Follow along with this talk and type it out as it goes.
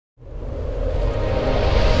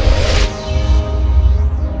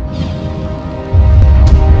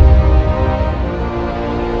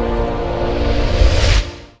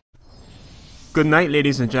Good night,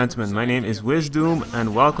 ladies and gentlemen, my name is w1zdoom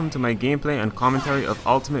and welcome to my gameplay and commentary of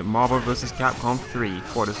Ultimate Marvel vs. Capcom 3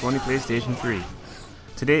 for the Sony PlayStation 3.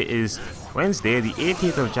 Today is Wednesday, the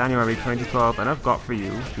 18th of January 2012, and I've got for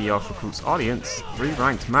you, the Yeousch Recruits audience, 3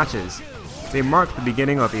 ranked matches. They mark the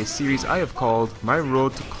beginning of a series I have called My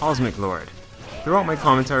Road to Cosmic Lord. Throughout my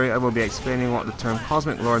commentary I will be explaining what the term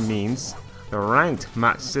Cosmic Lord means, the ranked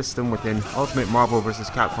match system within Ultimate Marvel vs.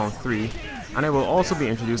 Capcom 3, and I will also be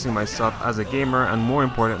introducing myself as a gamer and more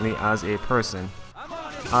importantly as a person.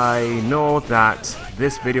 I know that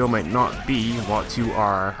this video might not be what you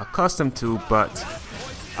are accustomed to, but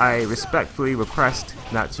I respectfully request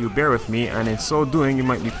that you bear with me, and in so doing you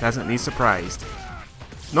might be pleasantly surprised.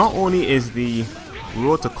 Not only is the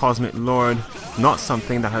Road to Cosmic Lord not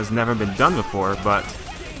something that has never been done before, but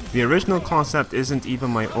the original concept isn't even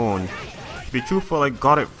my own. To be truthful, I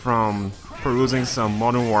got it from perusing some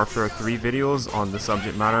Modern Warfare 3 videos on the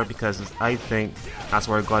subject matter because I think that's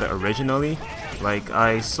where I got it originally. Like,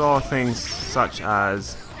 I saw things such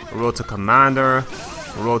as Road to Commander,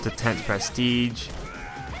 Road to 10th Prestige,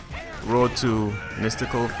 Road to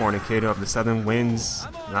Mystical Fornicator of the Seven Winds,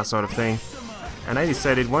 that sort of thing. And I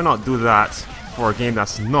decided, why not do that for a game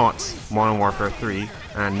that's not Modern Warfare 3,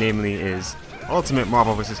 and namely is Ultimate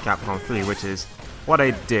Marvel vs. Capcom 3, which is what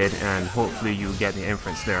I did, and hopefully you get the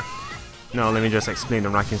inference there. Now let me just explain the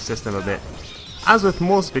ranking system a bit. As with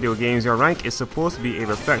most video games, your rank is supposed to be a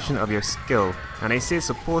reflection of your skill, and I say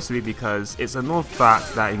supposed to be because it's a known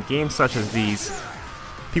fact that in games such as these,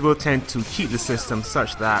 people tend to cheat the system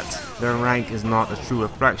such that their rank is not a true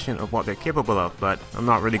reflection of what they're capable of, but I'm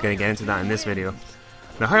not really going to get into that in this video.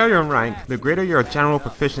 The higher your rank, the greater your general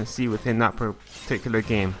proficiency within that particular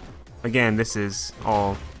game. Again, this is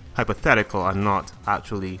all hypothetical and not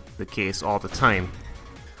actually the case all the time.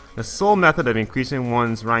 The sole method of increasing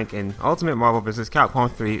one's rank in Ultimate Marvel vs.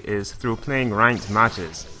 Capcom 3 is through playing ranked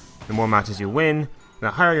matches. The more matches you win,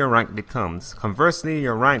 the higher your rank becomes. Conversely,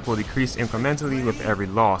 your rank will decrease incrementally with every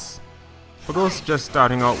loss. For those just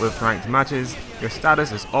starting out with ranked matches, your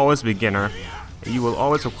status is always beginner, and you will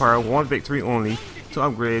always require one victory only to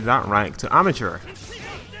upgrade that rank to amateur.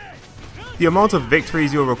 The amount of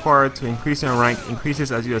victories you are required to increase your rank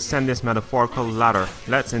increases as you ascend this metaphorical ladder.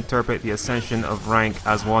 Let's interpret the ascension of rank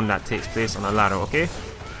as one that takes place on a ladder, okay?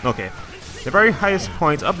 Okay. The very highest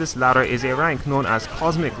point of this ladder is a rank known as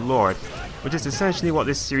Cosmic Lord, which is essentially what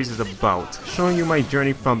this series is about, showing you my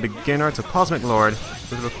journey from beginner to Cosmic Lord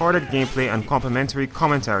with recorded gameplay and complimentary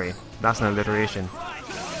commentary. That's an alliteration.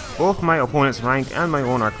 Both my opponent's rank and my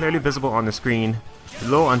own are clearly visible on the screen,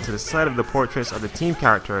 below and to the side of the portraits of the team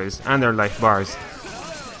characters and their life bars.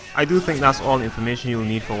 I do think that's all the information you'll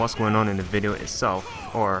need for what's going on in the video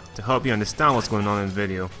itself, or to help you understand what's going on in the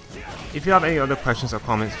video. If you have any other questions or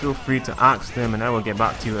comments, feel free to ask them and I will get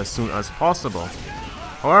back to you as soon as possible.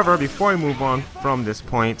 However, before I move on from this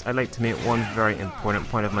point, I'd like to make one very important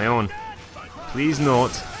point of my own. Please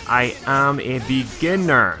note, I am a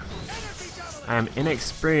beginner. I am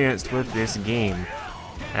inexperienced with this game.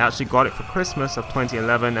 I actually got it for Christmas of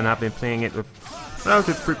 2011 and I've been playing it with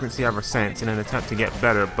relative frequency ever since in an attempt to get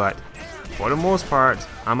better, but for the most part,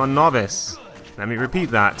 I'm a novice. Let me repeat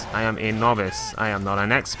that, I am a novice. I am not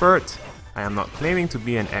an expert. I am not claiming to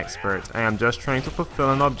be an expert. I am just trying to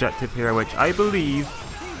fulfill an objective here which I believe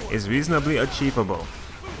is reasonably achievable.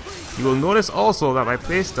 You will notice also that my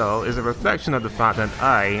playstyle is a reflection of the fact that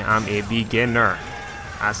I am a beginner.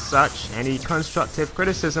 As such, any constructive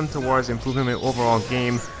criticism towards improving my overall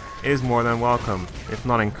game is more than welcome, if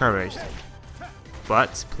not encouraged.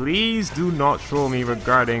 But please do not troll me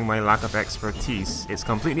regarding my lack of expertise. It's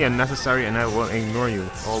completely unnecessary and I will ignore you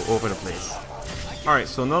all over the place. Alright,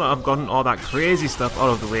 so now that I've gotten all that crazy stuff out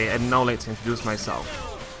of the way, I'd now like to introduce myself.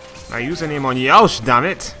 My username on Yeousch, damn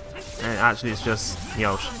it! And actually it's just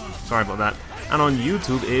Yeousch, sorry about that. And on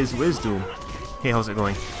YouTube is w1zdoom. Hey, how's it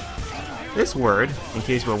going? This word, in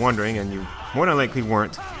case you were wondering, and you more than likely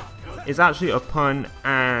weren't, is actually a pun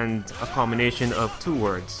and a combination of two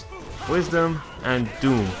words, wisdom and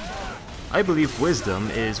doom. I believe wisdom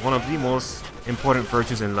is one of the most important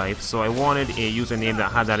virtues in life, so I wanted a username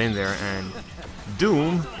that had that in there, and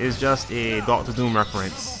doom is just a Dr. Doom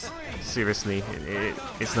reference. Seriously,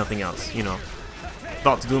 it's nothing else, you know.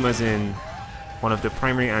 Dr. Doom as in one of the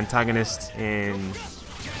primary antagonists in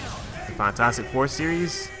the Fantastic Four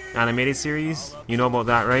series, animated series. You know about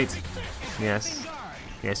that, right? Yes.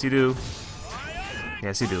 Yes, you do.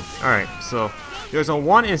 Yes, you do. Alright, so there's a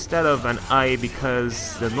 1 instead of an I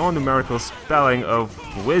because the non-numerical spelling of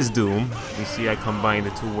w1zdoom, you see I combined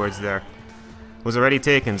the two words there, was already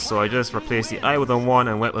taken, so I just replaced the I with a 1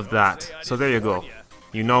 and went with that. So there you go.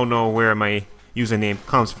 You now know where my username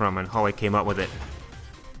comes from and how I came up with it.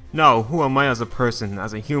 Now, who am I as a person,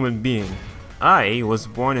 as a human being? I was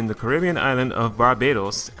born in the Caribbean island of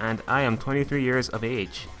Barbados and I am 23 years of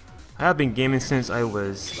age. I have been gaming since I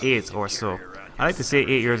was 8 or so. I like to say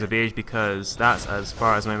 8 years of age because that's as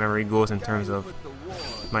far as my memory goes in terms of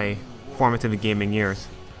my formative gaming years.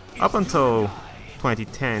 Up until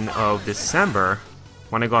 2010 of December,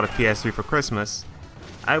 when I got a PS3 for Christmas,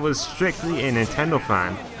 I was strictly a Nintendo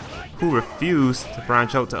fan who refused to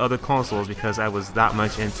branch out to other consoles because I was that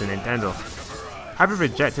much into Nintendo. Having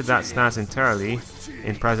rejected that stance entirely,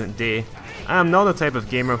 in present day, I am now the type of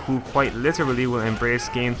gamer who quite literally will embrace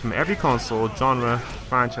games from every console, genre,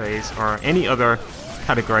 franchise, or any other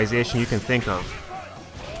categorization you can think of.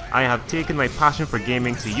 I have taken my passion for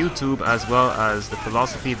gaming to YouTube as well as the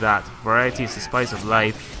philosophy that variety is the spice of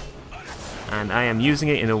life, and I am using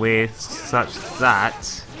it in a way such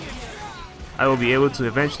that I will be able to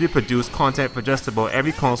eventually produce content for just about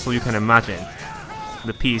every console you can imagine.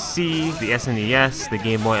 The PC, the SNES, the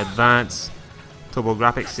Game Boy Advance,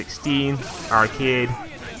 TurboGrafx 16, Arcade,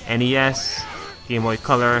 NES, Game Boy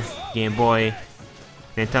Color, Game Boy,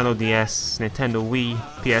 Nintendo DS, Nintendo Wii,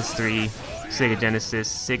 PS3, Sega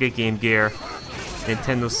Genesis, Sega Game Gear,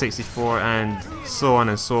 Nintendo 64, and so on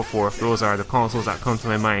and so forth. Those are the consoles that come to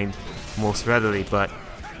my mind most readily, but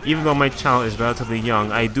even though my channel is relatively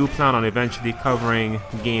young, I do plan on eventually covering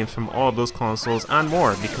games from all of those consoles and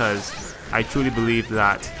more because I truly believe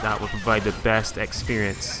that that will provide the best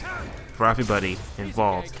experience for everybody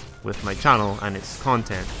involved with my channel and its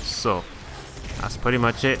content. So that's pretty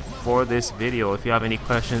much it for this video. If you have any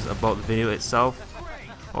questions about the video itself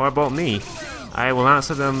or about me, I will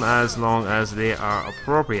answer them as long as they are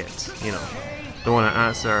appropriate. You know, don't want to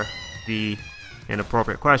answer the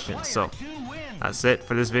inappropriate questions. So that's it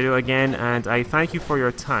for this video again, and I thank you for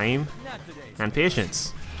your time and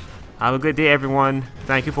patience. Have a good day everyone.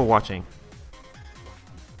 Thank you for watching.